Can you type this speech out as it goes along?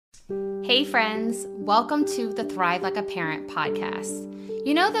Hey friends, welcome to the Thrive Like a Parent podcast.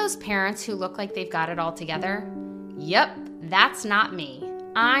 You know those parents who look like they've got it all together? Yep, that's not me.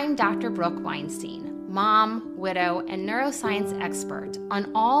 I'm Dr. Brooke Weinstein, mom, widow, and neuroscience expert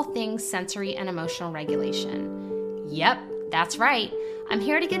on all things sensory and emotional regulation. Yep, that's right. I'm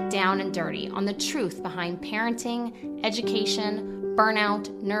here to get down and dirty on the truth behind parenting, education, burnout,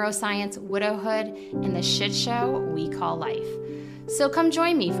 neuroscience, widowhood, and the shit show we call life. So come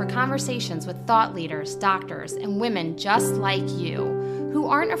join me for conversations with thought leaders, doctors, and women just like you who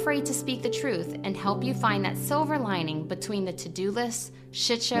aren't afraid to speak the truth and help you find that silver lining between the to-do lists,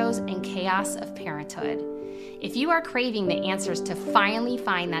 shit shows, and chaos of parenthood. If you are craving the answers to finally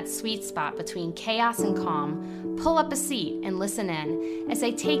find that sweet spot between chaos and calm, pull up a seat and listen in as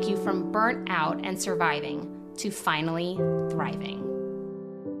I take you from burnt out and surviving to finally thriving.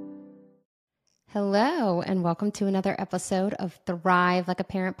 Hello, and welcome to another episode of Thrive Like a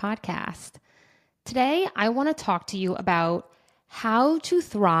Parent podcast. Today, I want to talk to you about how to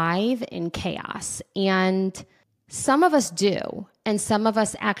thrive in chaos. And some of us do, and some of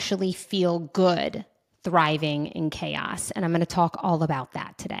us actually feel good thriving in chaos. And I'm going to talk all about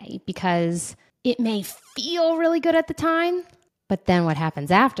that today because it may feel really good at the time, but then what happens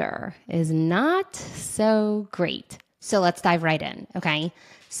after is not so great. So let's dive right in, okay?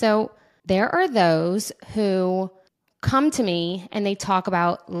 So there are those who come to me and they talk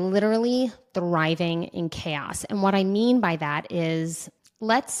about literally thriving in chaos. And what I mean by that is,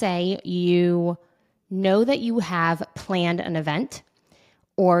 let's say you know that you have planned an event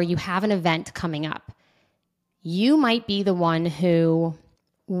or you have an event coming up. You might be the one who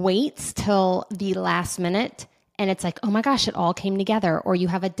waits till the last minute and it's like, oh my gosh, it all came together. Or you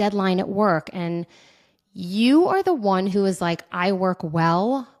have a deadline at work and you are the one who is like, I work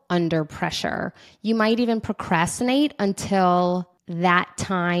well under pressure. You might even procrastinate until that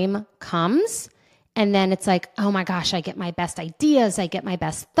time comes. And then it's like, oh my gosh, I get my best ideas. I get my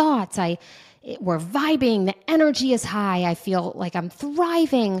best thoughts. We're vibing. The energy is high. I feel like I'm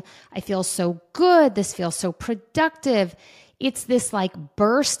thriving. I feel so good. This feels so productive. It's this like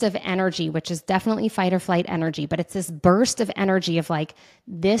burst of energy, which is definitely fight or flight energy, but it's this burst of energy of like,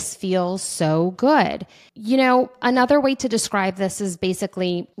 this feels so good. You know, another way to describe this is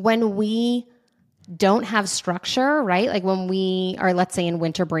basically when we don't have structure, right? Like when we are, let's say in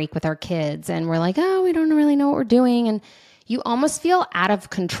winter break with our kids and we're like, oh, we don't really know what we're doing. And you almost feel out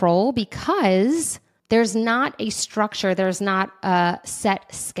of control because there's not a structure. There's not a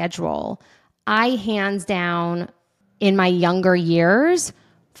set schedule. I hands down in my younger years,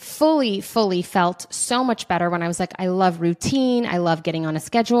 fully felt so much better when I was like, I love routine. I love getting on a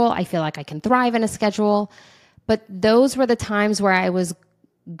schedule. I feel like I can thrive in a schedule. But those were the times where I was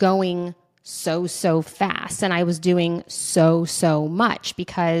going so fast and I was doing so much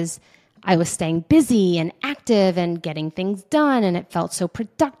because I was staying busy and active and getting things done and it felt so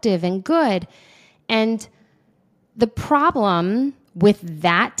productive and good. And the problem with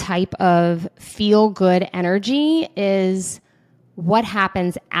that type of feel-good energy is what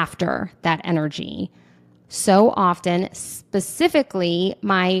happens after that energy. So often, specifically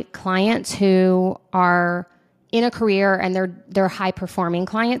my clients who are in a career and they're high-performing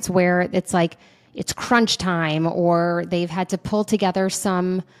clients where it's like it's crunch time or they've had to pull together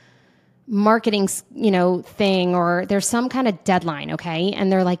some marketing, thing, or there's some kind of deadline, okay?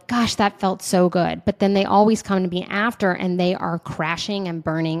 And they're like, gosh, that felt so good. But then they always come to me after and they are crashing and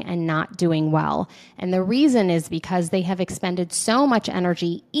burning and not doing well. And the reason is because they have expended so much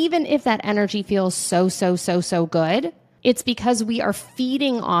energy, even if that energy feels so good. It's because we are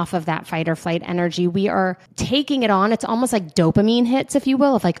feeding off of that fight or flight energy. We are taking it on. It's almost like dopamine hits, if you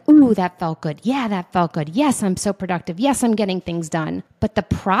will, of like, ooh, that felt good. Yeah, that felt good. Yes, I'm so productive. Yes, I'm getting things done. But the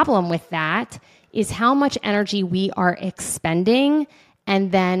problem with that is how much energy we are expending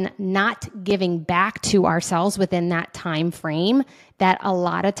and then not giving back to ourselves within that time frame, that a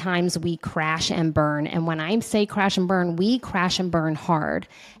lot of times we crash and burn. And when I say crash and burn, we crash and burn hard.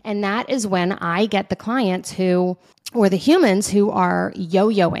 And that is when I get the clients or the humans who are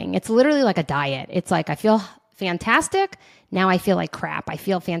yo-yoing. It's literally like a diet. It's like, I feel fantastic. Now I feel like crap. I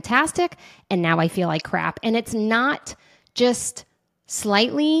feel fantastic. And now I feel like crap. And it's not just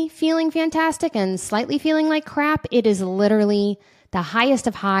slightly feeling fantastic and slightly feeling like crap. It is literally the highest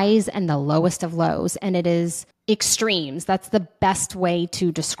of highs and the lowest of lows. And it is extremes. That's the best way to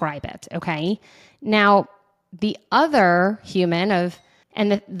describe it. Okay. Now, the other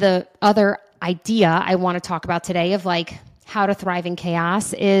the other idea I want to talk about today of like how to thrive in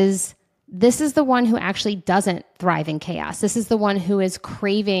chaos is this is the one who actually doesn't thrive in chaos. This is the one who is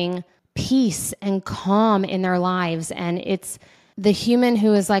craving peace and calm in their lives. And it's the human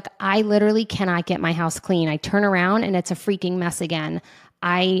who is like, I literally cannot get my house clean. I turn around and it's a freaking mess again.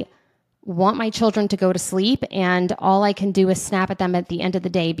 I want my children to go to sleep and all I can do is snap at them at the end of the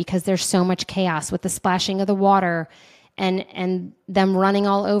day because there's so much chaos with the splashing of the water and them running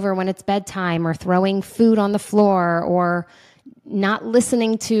all over when it's bedtime or throwing food on the floor or not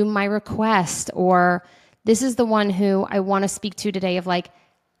listening to my request. Or this is the one who I want to speak to today of like,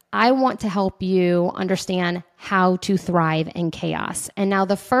 I want to help you understand how to thrive in chaos. And now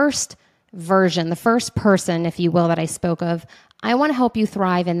the first version, the first person, if you will, that I spoke of, I want to help you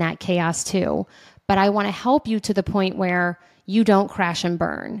thrive in that chaos too. But I want to help you to the point where you don't crash and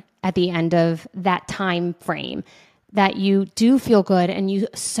burn at the end of that time frame, that you do feel good and you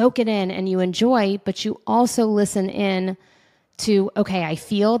soak it in and you enjoy, but you also listen in to, okay, I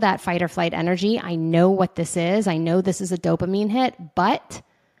feel that fight or flight energy. I know what this is. I know this is a dopamine hit, but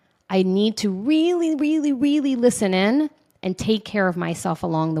I need to really, really, really listen in and take care of myself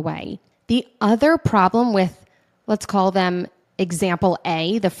along the way. The other problem with, let's call them example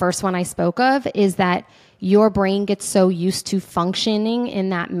A, the first one I spoke of, is that your brain gets so used to functioning in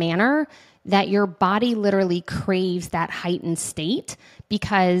that manner that your body literally craves that heightened state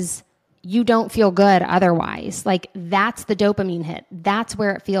because you don't feel good otherwise. Like that's the dopamine hit. That's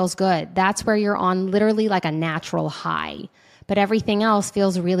where it feels good. That's where you're on literally like a natural high. But everything else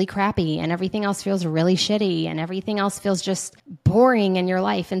feels really crappy and everything else feels really shitty and everything else feels just boring in your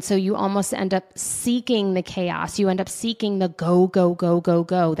life. And so you almost end up seeking the chaos. You end up seeking the go, go, go, go,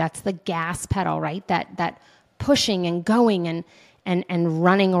 go. That's the gas pedal, right? That pushing and going and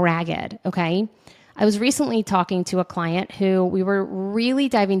running ragged, okay? I was recently talking to a client who we were really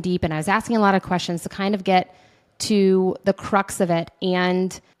diving deep and I was asking a lot of questions to kind of get to the crux of it.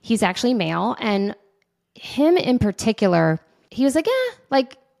 And he's actually male. And him in particular, he was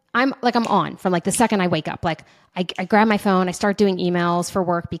like, I'm on from like the second I wake up. Like I grab my phone, I start doing emails for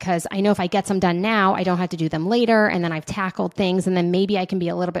work because I know if I get some done now, I don't have to do them later. And then I've tackled things and then maybe I can be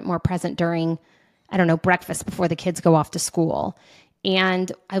a little bit more present during, I don't know, breakfast before the kids go off to school.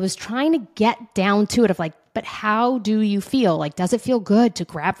 And I was trying to get down to it of like, but how do you feel? Like, does it feel good to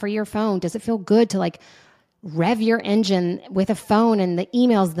grab for your phone? Does it feel good to like rev your engine with a phone and the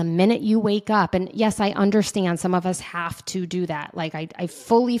emails the minute you wake up? And yes, I understand some of us have to do that. Like I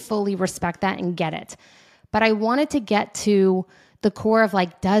fully respect that and get it. But I wanted to get to the core of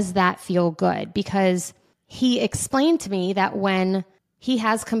like, does that feel good? Because he explained to me that when he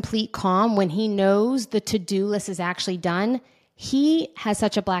has complete calm, when he knows the to-do list is actually done, he has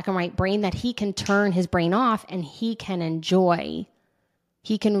such a black and white brain that he can turn his brain off and he can enjoy.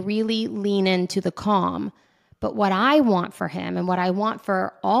 He can really lean into the calm. But what I want for him and what I want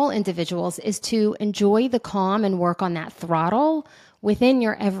for all individuals is to enjoy the calm and work on that throttle within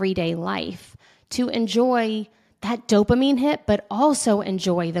your everyday life, to enjoy that dopamine hit, but also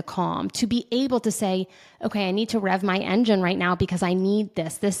enjoy the calm, to be able to say, okay, I need to rev my engine right now because I need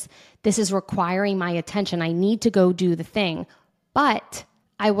this. This is requiring my attention. I need to go do the thing. But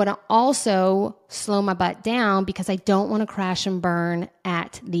I want to also slow my butt down because I don't want to crash and burn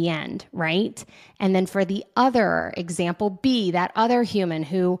at the end, right? And then for the other example B, that other human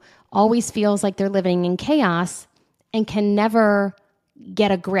who always feels like they're living in chaos and can never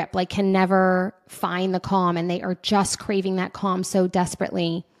get a grip, like can never find the calm, and they are just craving that calm so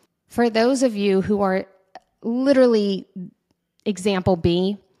desperately. For those of you who are literally example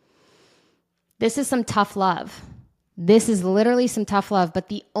B, this is some tough love. This is literally some tough love, but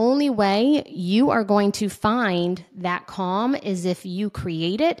the only way you are going to find that calm is if you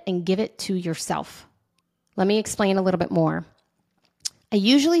create it and give it to yourself. Let me explain a little bit more. I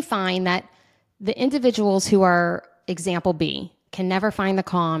usually find that the individuals who are example B can never find the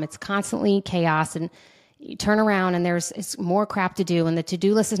calm. It's constantly chaos, and you turn around and it's more crap to do, and the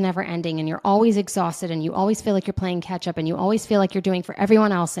to-do list is never ending, and you're always exhausted, and you always feel like you're playing catch up, and you always feel like you're doing for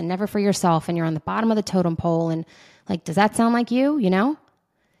everyone else and never for yourself, and you're on the bottom of the totem pole. And like, does that sound like you? You know,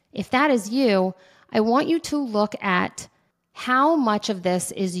 if that is you, I want you to look at how much of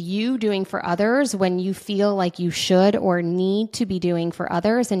this is you doing for others when you feel like you should or need to be doing for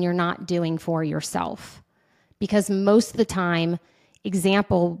others and you're not doing for yourself. Because most of the time,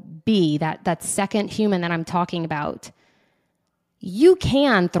 example B, that second human that I'm talking about, you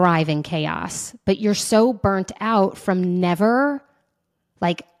can thrive in chaos, but you're so burnt out from never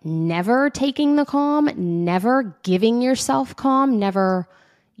taking the calm, never giving yourself calm, never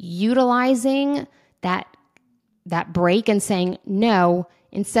utilizing that break and saying, no,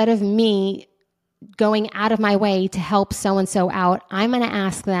 instead of me going out of my way to help so-and-so out, I'm going to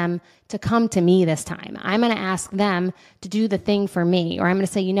ask them to come to me this time. I'm going to ask them to do the thing for me. Or I'm going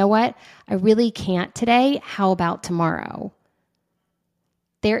to say, you know what? I really can't today. How about tomorrow?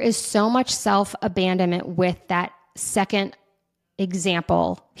 there is so much self-abandonment with that second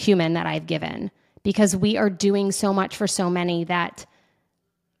example human that I've given, because we are doing so much for so many that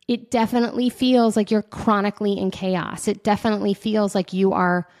it definitely feels like you're chronically in chaos. It definitely feels like you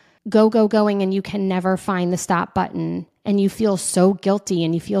are going and you can never find the stop button, and you feel so guilty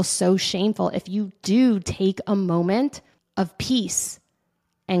and you feel so shameful if you do take a moment of peace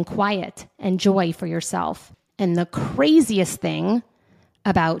and quiet and joy for yourself. And the craziest thing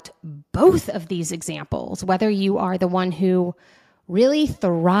about both of these examples, whether you are the one who really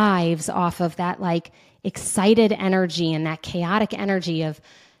thrives off of that like excited energy and that chaotic energy of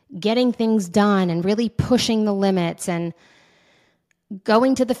getting things done and really pushing the limits and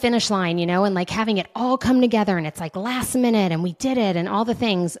going to the finish line, and like having it all come together and it's like last minute and we did it and all the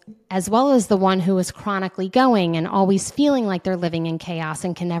things, as well as the one who is chronically going and always feeling like they're living in chaos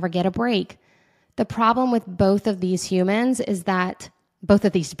and can never get a break. The problem with both of these humans is that, both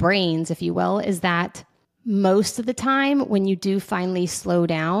of these brains, if you will, is that most of the time when you do finally slow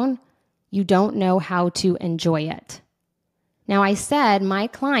down, you don't know how to enjoy it. Now, I said my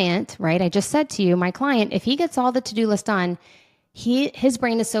client, right? I just said to you, my client, if he gets all the to-do list done, his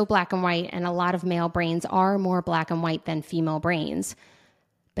brain is so black and white, and a lot of male brains are more black and white than female brains.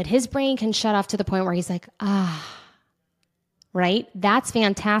 But his brain can shut off to the point where he's like, right? That's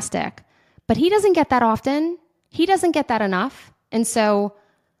fantastic. But he doesn't get that often. He doesn't get that enough. And so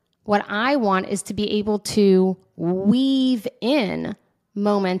what I want is to be able to weave in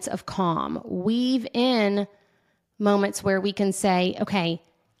moments of calm, weave in moments where we can say, okay,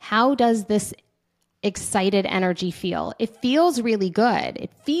 how does this excited energy feel? It feels really good.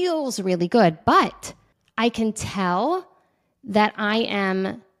 It feels really good, but I can tell that I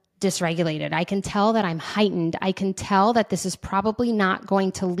am dysregulated. I can tell that I'm heightened. I can tell that this is probably not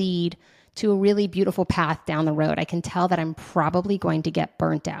going to lead to a really beautiful path down the road. I can tell that I'm probably going to get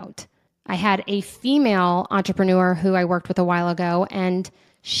burnt out. I had a female entrepreneur who I worked with a while ago, and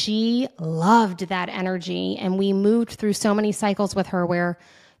she loved that energy. And we moved through so many cycles with her where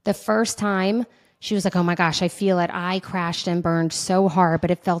the first time she was like, oh my gosh, I feel it. I crashed and burned so hard,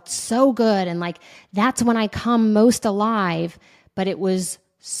 but it felt so good. And like, that's when I come most alive. But it was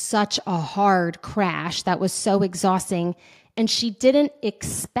such a hard crash that was so exhausting. And she didn't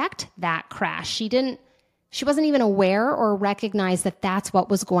expect that crash. She wasn't even aware or recognize that that's what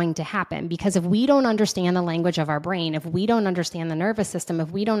was going to happen. Because if we don't understand the language of our brain, if we don't understand the nervous system, if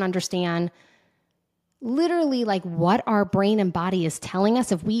we don't understand literally like what our brain and body is telling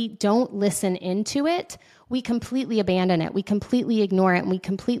us, if we don't listen into it, we completely abandon it. We completely ignore it. And we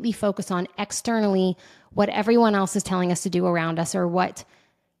completely focus on externally what everyone else is telling us to do around us, or what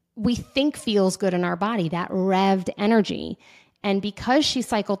we think feels good in our body, that revved energy. And because she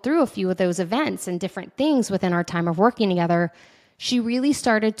cycled through a few of those events and different things within our time of working together, she really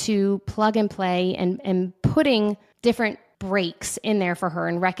started to plug and play and putting different breaks in there for her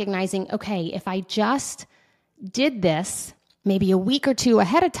and recognizing, okay, if I just did this maybe a week or two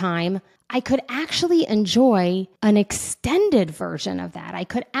ahead of time, I could actually enjoy an extended version of that. I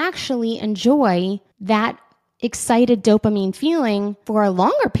could actually enjoy that excited dopamine feeling for a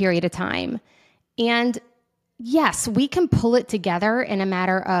longer period of time. And yes, we can pull it together in a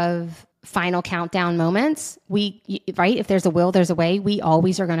matter of final countdown moments. Right? If there's a will, there's a way. We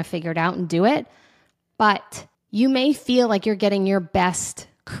always are going to figure it out and do it. But you may feel like you're getting your best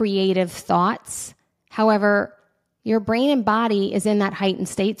creative thoughts. However, your brain and body is in that heightened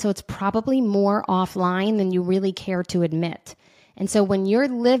state, so it's probably more offline than you really care to admit. And so when you're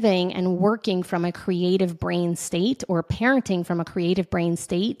living and working from a creative brain state, or parenting from a creative brain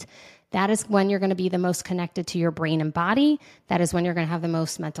state, that is when you're going to be the most connected to your brain and body. That is when you're going to have the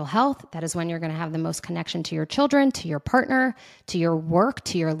most mental health. That is when you're going to have the most connection to your children, to your partner, to your work,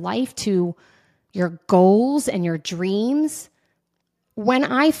 to your life, to your goals and your dreams. When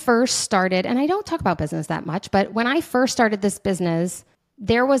I first started, and I don't talk about business that much, but when I first started this business,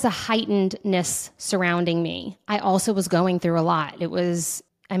 there was a heightenedness surrounding me. I also was going through a lot. It was,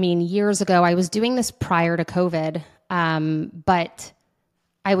 years ago, I was doing this prior to COVID, but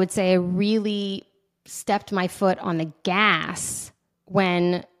I would say I really stepped my foot on the gas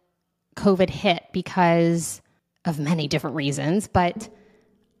when COVID hit because of many different reasons, but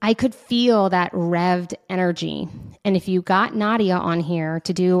I could feel that revved energy. And if you got Nadia on here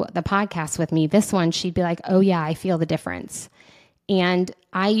to do the podcast with me, this one, she'd be like, oh yeah, I feel the difference. And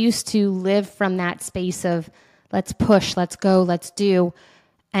I used to live from that space of let's push, let's go, let's do.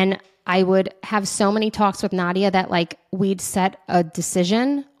 And I would have so many talks with Nadia that like we'd set a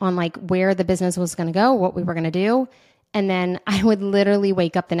decision on like where the business was going to go, what we were going to do. And then I would literally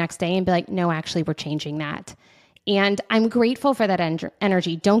wake up the next day and be like, no, actually we're changing that. And I'm grateful for that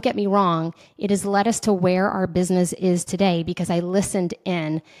energy. Don't get me wrong. It has led us to where our business is today because I listened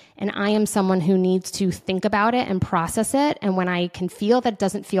in, and I am someone who needs to think about it and process it. And when I can feel that it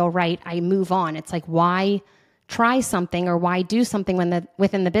doesn't feel right, I move on. It's like, why try something or why do something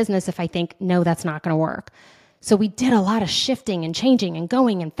within the business if I think, no, that's not going to work? So we did a lot of shifting and changing and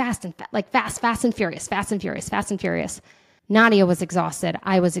going and fast and furious. Nadia was exhausted.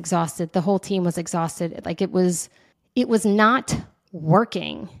 I was exhausted. The whole team was exhausted. Like it was not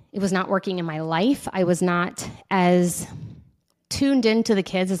working. It was not working in my life. I was not as tuned into the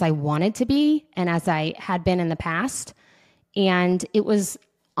kids as I wanted to be and as I had been in the past. And it was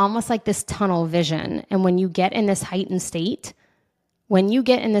almost like this tunnel vision. And when you get in this heightened state,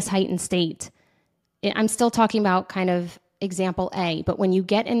 I'm still talking about kind of example A, but when you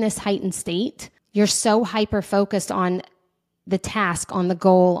get in this heightened state, you're so hyper focused on the task, on the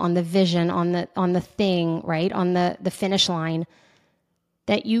goal, on the vision, on the thing, right? On the finish line,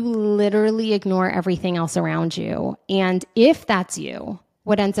 that you literally ignore everything else around you. And if that's you,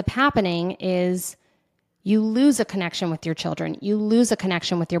 what ends up happening is you lose a connection with your children. You lose a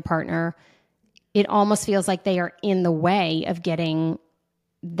connection with your partner. It almost feels like they are in the way of getting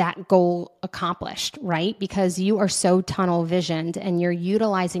that goal accomplished, right? Because you are so tunnel visioned and you're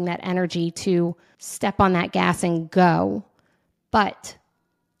utilizing that energy to step on that gas and go. But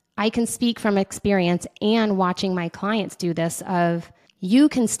I can speak from experience and watching my clients do this of you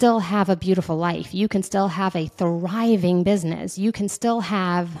can still have a beautiful life. You can still have a thriving business. You can still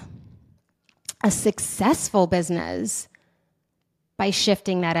have a successful business by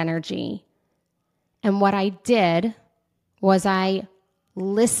shifting that energy. And what I did was I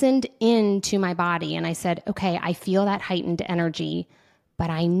listened into my body and I said, okay, I feel that heightened energy, but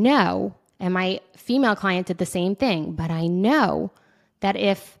I know, and my female client did the same thing, but I know that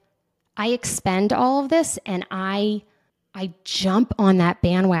if I expend all of this and I jump on that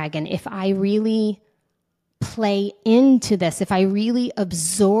bandwagon, if I really play into this, if I really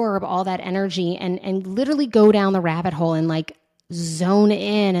absorb all that energy and literally go down the rabbit hole and like zone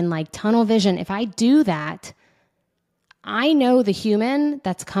in and like tunnel vision, if I do that, I know the human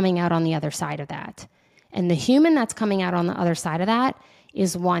that's coming out on the other side of that. And the human that's coming out on the other side of that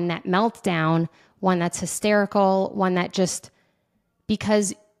is one that melts down, one that's hysterical, one that just,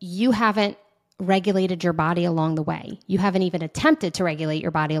 because you haven't regulated your body along the way. You haven't even attempted to regulate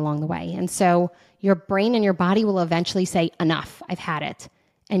your body along the way. And so your brain and your body will eventually say, enough, I've had it.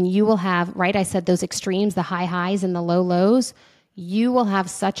 And you will have, right, I said those extremes, the high highs and the low lows, you will have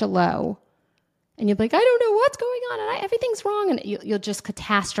such a low. And you'll be like, I don't know what's going on, and everything's wrong. And you'll just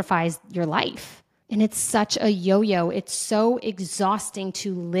catastrophize your life. And it's such a yo-yo. It's so exhausting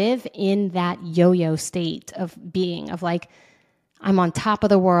to live in that yo-yo state of being, of like, I'm on top of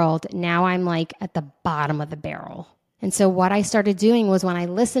the world. Now I'm like at the bottom of the barrel. And so what I started doing was when I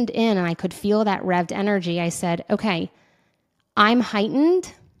listened in and I could feel that revved energy, I said, okay, I'm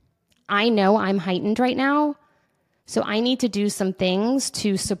heightened. I know I'm heightened right now. So I need to do some things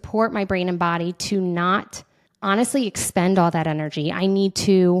to support my brain and body to not honestly expend all that energy. I need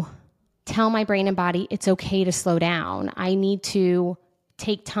to tell my brain and body it's okay to slow down. I need to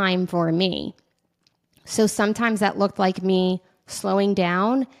take time for me. So sometimes that looked like me slowing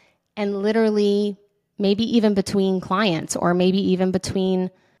down and literally maybe even between clients or maybe even between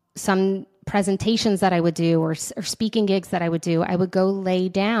some presentations that I would do or speaking gigs that I would do, I would go lay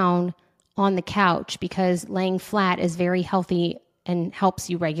down on the couch because laying flat is very healthy and helps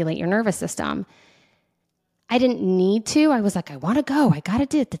you regulate your nervous system. I didn't need to. I was like, I want to go. I got to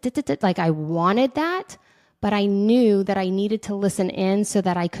do it. Like I wanted that, but I knew that I needed to listen in so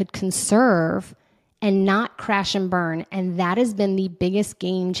that I could conserve and not crash and burn. And that has been the biggest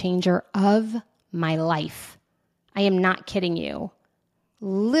game changer of my life. I am not kidding you.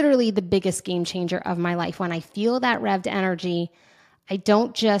 Literally the biggest game changer of my life. When I feel that revved energy, I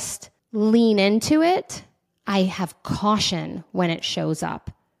don't just lean into it. I have caution when it shows up.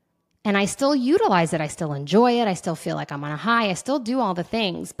 And I still utilize it. I still enjoy it. I still feel like I'm on a high. I still do all the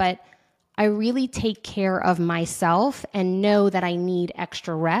things, but I really take care of myself and know that I need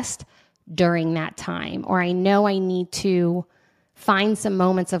extra rest during that time, or I know I need to find some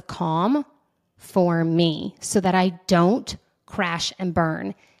moments of calm for me so that I don't crash and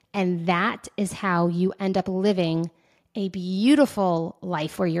burn. And that is how you end up living a beautiful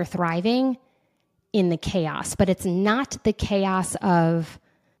life where you're thriving in the chaos. But it's not the chaos of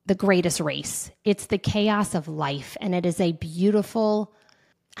the greatest race. It's the chaos of life. And it is a beautiful,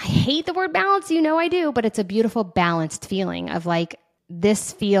 I hate the word balance, you know I do, but it's a beautiful balanced feeling of like,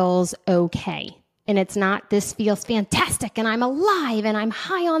 this feels okay. And it's not, this feels fantastic and I'm alive and I'm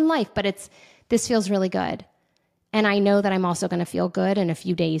high on life, but this feels really good. And I know that I'm also going to feel good in a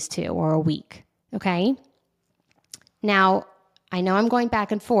few days too, or a week. Okay. Now, I know I'm going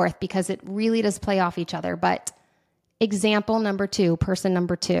back and forth because it really does play off each other, but example number 2, person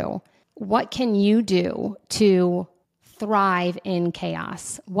number 2, what can you do to thrive in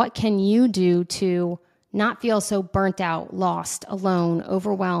chaos? What can you do to not feel so burnt out, lost, alone,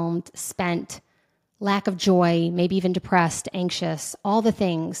 overwhelmed, spent, lack of joy, maybe even depressed, anxious, all the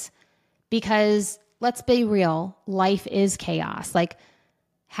things? Because let's be real, life is chaos. Like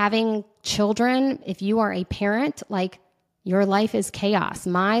having children, if you are a parent, like your life is chaos.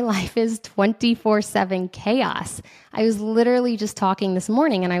 My life is 24/7 chaos. I was literally just talking this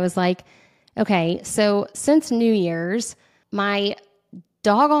morning and I was like, okay, so since New Year's, my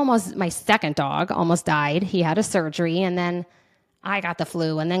second dog almost died. He had a surgery, and then I got the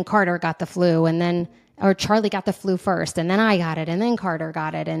flu, and then Carter got the flu, or Charlie got the flu first, and then I got it, and then Carter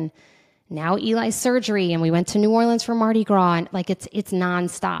got it, and now Eli's surgery, and we went to New Orleans for Mardi Gras, and like it's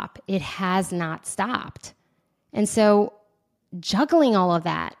nonstop. It has not stopped. And so juggling all of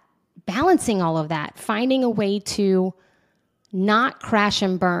that, balancing all of that, finding a way to not crash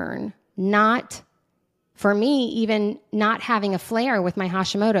and burn, not, for me, even not having a flare with my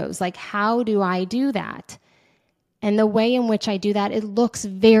Hashimoto's. Like, how do I do that? And the way in which I do that, it looks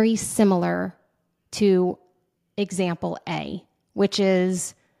very similar to example A, which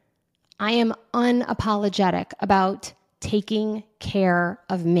is I am unapologetic about taking care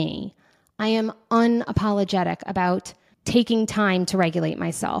of me. I am unapologetic about taking time to regulate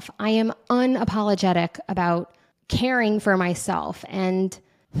myself. I am unapologetic about caring for myself. And,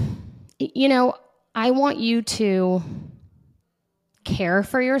 you know, I want you to care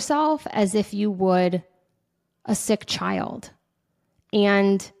for yourself as if you would a sick child.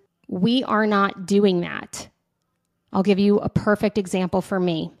 And we are not doing that. I'll give you a perfect example for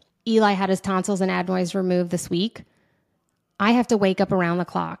me. Eli had his tonsils and adenoids removed this week. I have to wake up around the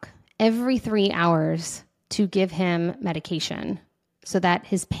clock every 3 hours to give him medication so that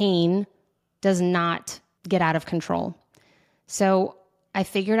his pain does not get out of control. So I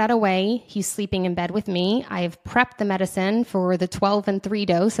figured out a way. He's sleeping in bed with me. I've prepped the medicine for the 12 and 3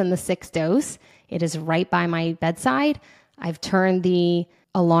 dose and the 6 dose. It is right by my bedside. I've turned the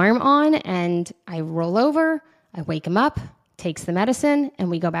alarm on and I roll over. I wake him up, takes the medicine, and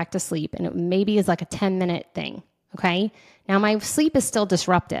we go back to sleep. And it maybe is like a 10-minute thing. Okay. Now my sleep is still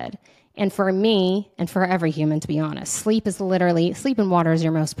disrupted. And for me, and for every human, to be honest, sleep and water is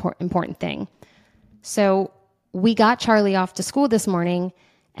your most important thing. So we got Charlie off to school this morning,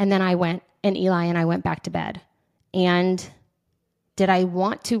 and then Eli and I went back to bed. And did I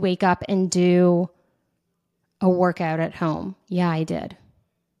want to wake up and do a workout at home? Yeah, I did.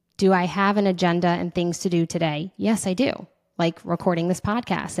 Do I have an agenda and things to do today? Yes, I do. Like recording this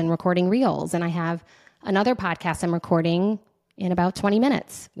podcast and recording reels. And I have another podcast I'm recording in about 20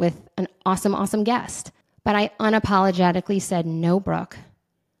 minutes with an awesome guest. But I unapologetically said, no, Brooke,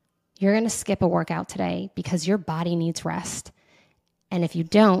 you're going to skip a workout today because your body needs rest. And if you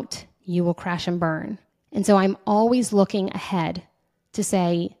don't, you will crash and burn. And so I'm always looking ahead to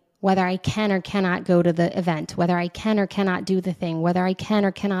say whether I can or cannot go to the event, whether I can or cannot do the thing, whether I can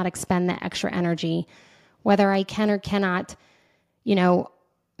or cannot expend the extra energy, whether I can or cannot,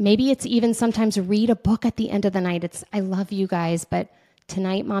 maybe it's even sometimes read a book at the end of the night. I love you guys, but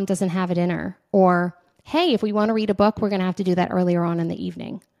tonight mom doesn't have a dinner. Or, hey, if we want to read a book, we're going to have to do that earlier on in the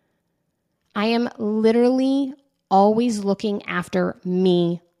evening. I am literally always looking after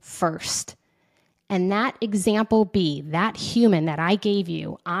me first. And that example B, that human that I gave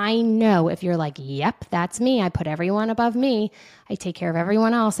you, I know if you're like, yep, that's me. I put everyone above me. I take care of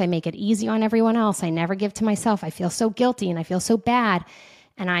everyone else. I make it easy on everyone else. I never give to myself. I feel so guilty and I feel so bad.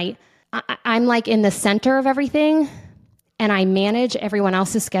 And I'm like in the center of everything and I manage everyone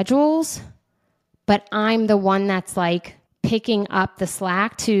else's schedules, but I'm the one that's like picking up the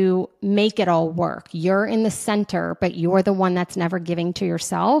slack to make it all work. You're in the center, but you're the one that's never giving to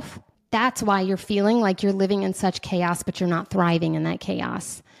yourself. That's why you're feeling like you're living in such chaos, but you're not thriving in that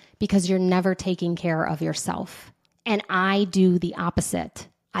chaos because you're never taking care of yourself. And I do the opposite.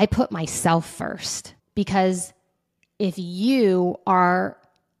 I put myself first because if you are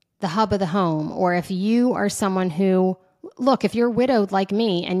the hub of the home, or if you are someone who, look, if you're widowed like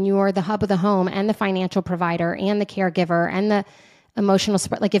me and you are the hub of the home and the financial provider and the caregiver and the emotional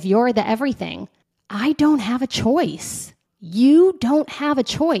support, like if you're the everything, I don't have a choice. You don't have a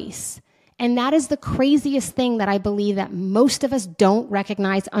choice. And that is the craziest thing that I believe that most of us don't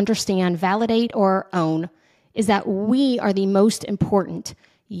recognize, understand, validate, or own, is that we are the most important.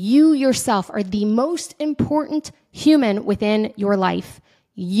 You yourself are the most important human within your life.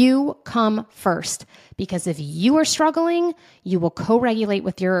 You come first, because if you are struggling, you will co-regulate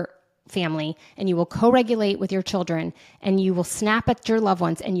with your family and you will co-regulate with your children and you will snap at your loved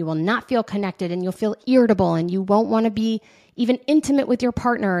ones and you will not feel connected and you'll feel irritable and you won't want to be even intimate with your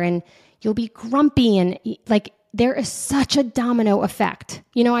partner and you'll be grumpy and like there is such a domino effect.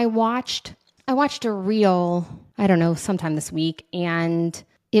 You know, I watched a reel, I don't know, sometime this week, and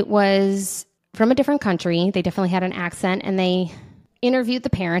it was from a different country. They definitely had an accent, and they interviewed the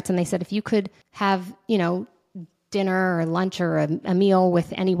parents, and they said, if you could have, you know, dinner or lunch or a meal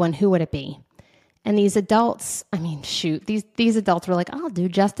with anyone, who would it be? And these adults, I mean, shoot, these adults were like, I'll do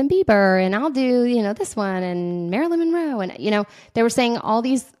Justin Bieber, and I'll do, you know, this one, and Marilyn Monroe. And, you know, they were saying all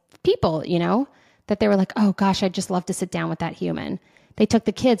these people, you know, that they were like, oh gosh, I'd just love to sit down with that human. They took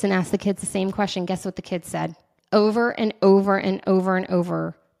the kids and asked the kids the same question. Guess what the kids said? Over and over and over and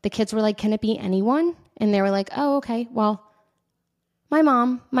over. The kids were like, can it be anyone? And they were like, oh, okay, well, my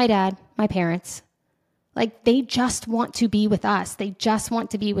mom, my dad, my parents. Like, they just want to be with us. They just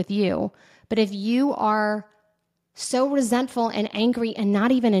want to be with you. But if you are so resentful and angry and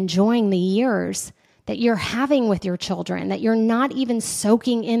not even enjoying the years that you're having with your children, that you're not even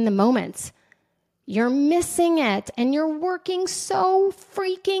soaking in the moments, you're missing it, and you're working so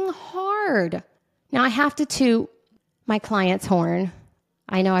freaking hard. Now, I have to toot my client's horn.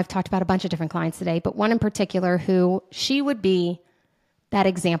 I know I've talked about a bunch of different clients today, but one in particular who she would be that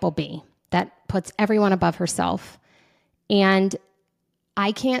example B that puts everyone above herself. And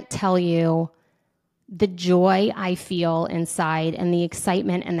I can't tell you the joy I feel inside and the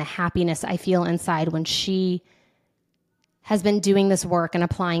excitement and the happiness I feel inside when she has been doing this work and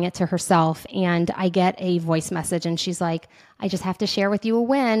applying it to herself. And I get a voice message and she's like, I just have to share with you a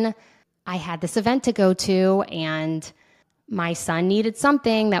win. I had this event to go to and my son needed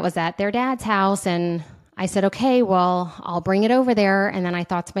something that was at their dad's house. And I said, okay, well, I'll bring it over there. And then I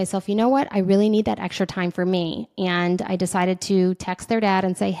thought to myself, you know what? I really need that extra time for me. And I decided to text their dad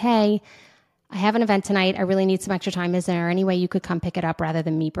and say, hey, I have an event tonight. I really need some extra time. Is there any way you could come pick it up rather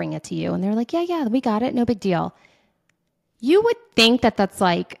than me bring it to you? And they're like, yeah, we got it. No big deal. You would think that that's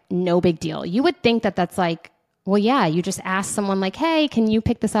like no big deal. You would think that that's like, well, yeah, you just ask someone like, hey, can you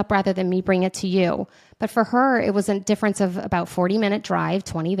pick this up rather than me bring it to you? But for her, it was a difference of about 40-minute drive,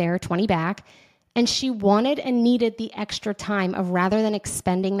 20 there, 20 back. And she wanted and needed the extra time of rather than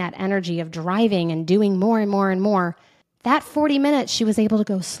expending that energy of driving and doing more and more and more, that 40 minutes, she was able to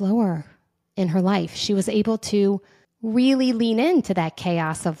go slower in her life. She was able to really lean into that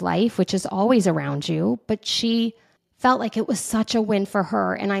chaos of life, which is always around you, but she felt like it was such a win for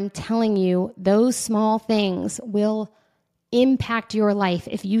her. And I'm telling you, those small things will impact your life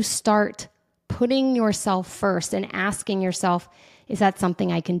if you start putting yourself first and asking yourself, is that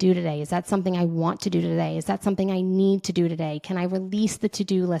something I can do today? Is that something I want to do today? Is that something I need to do today? Can I release the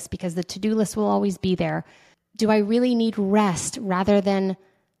to-do list? Because the to-do list will always be there. Do I really need rest rather than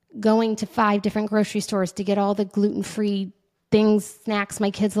going to 5 different grocery stores to get all the gluten-free things, snacks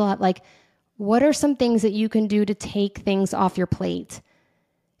my kids love? Like, what are some things that you can do to take things off your plate?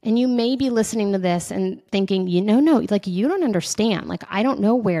 And you may be listening to this and thinking, no, like you don't understand. Like, I don't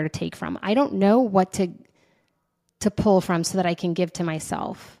know where to take from. I don't know what to pull from so that I can give to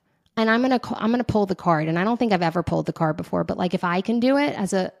myself. And I'm going to pull the card. And I don't think I've ever pulled the card before, but like if I can do it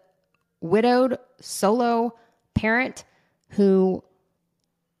as a widowed solo parent who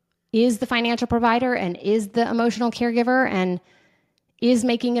is the financial provider and is the emotional caregiver and is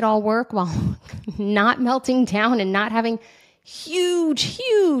making it all work while not melting down and not having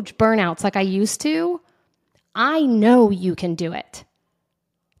huge burnouts like I used to, I know you can do it.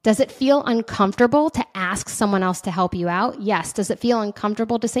 Does it feel uncomfortable to ask someone else to help you out? Yes. Does it feel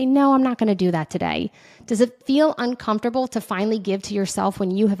uncomfortable to say, no, I'm not going to do that today? Does it feel uncomfortable to finally give to yourself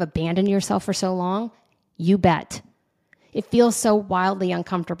when you have abandoned yourself for so long? You bet. It feels so wildly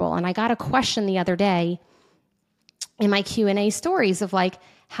uncomfortable. And I got a question the other day in my Q&A stories of like,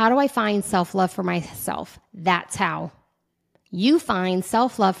 how do I find self-love for myself? That's how. You find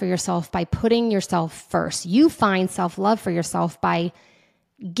self-love for yourself by putting yourself first. You find self-love for yourself by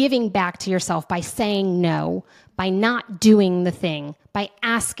giving back to yourself, by saying no, by not doing the thing, by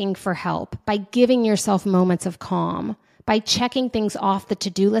asking for help, by giving yourself moments of calm, by checking things off the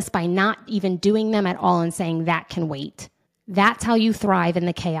to-do list, by not even doing them at all and saying that can wait. That's how you thrive in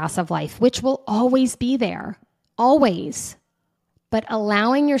the chaos of life, which will always be there. Always. But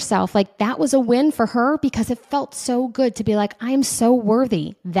allowing yourself, like that was a win for her because it felt so good to be like, I am so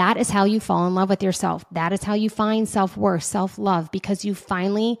worthy. That is how you fall in love with yourself. That is how you find self-worth, self-love, because you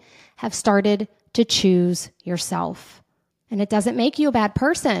finally have started to choose yourself. And it doesn't make you a bad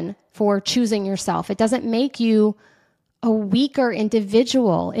person for choosing yourself. It doesn't make you a weaker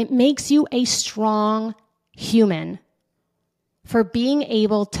individual. It makes you a strong human for being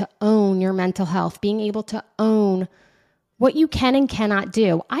able to own your mental health, being able to own what you can and cannot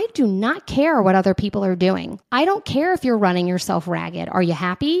do. I do not care what other people are doing. I don't care if you're running yourself ragged. Are you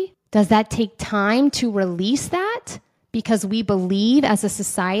happy? Does that take time to release that? Because we believe as a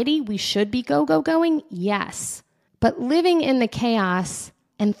society we should be going? Yes. But living in the chaos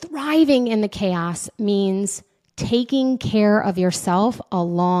and thriving in the chaos means taking care of yourself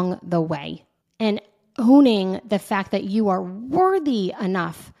along the way and owning the fact that you are worthy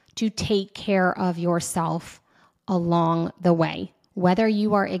enough to take care of yourself along the way, whether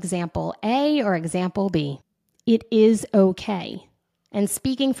you are example A or example B. It is okay. And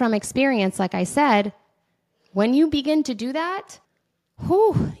speaking from experience, like I said, when you begin to do that,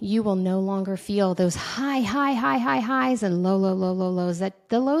 you will no longer feel those highs and lows. That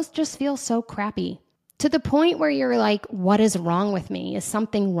the lows just feel so crappy. To the point where you're like, what is wrong with me? Is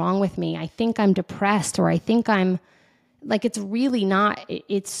something wrong with me? I think I'm depressed, or I think I'm like, it's really not.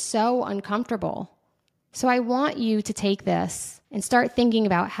 It's so uncomfortable. So I want you to take this and start thinking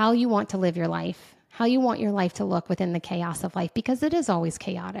about how you want to live your life, how you want your life to look within the chaos of life, because it is always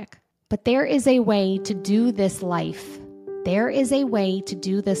chaotic. But there is a way to do this life. There is a way to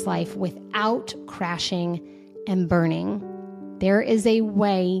do this life without crashing and burning. There is a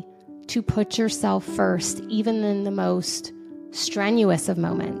way to put yourself first, even in the most strenuous of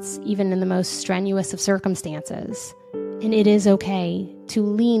moments, even in the most strenuous of circumstances. And it is okay to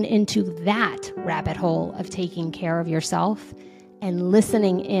lean into that rabbit hole of taking care of yourself and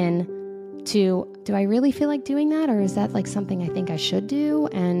listening in to, do I really feel like doing that? Or is that like something I think I should do?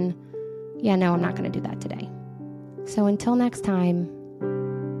 And yeah, no, I'm not going to do that today. So until next time,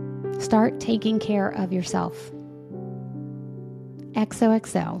 start taking care of yourself.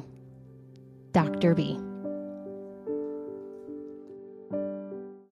 XOXO, Dr. B.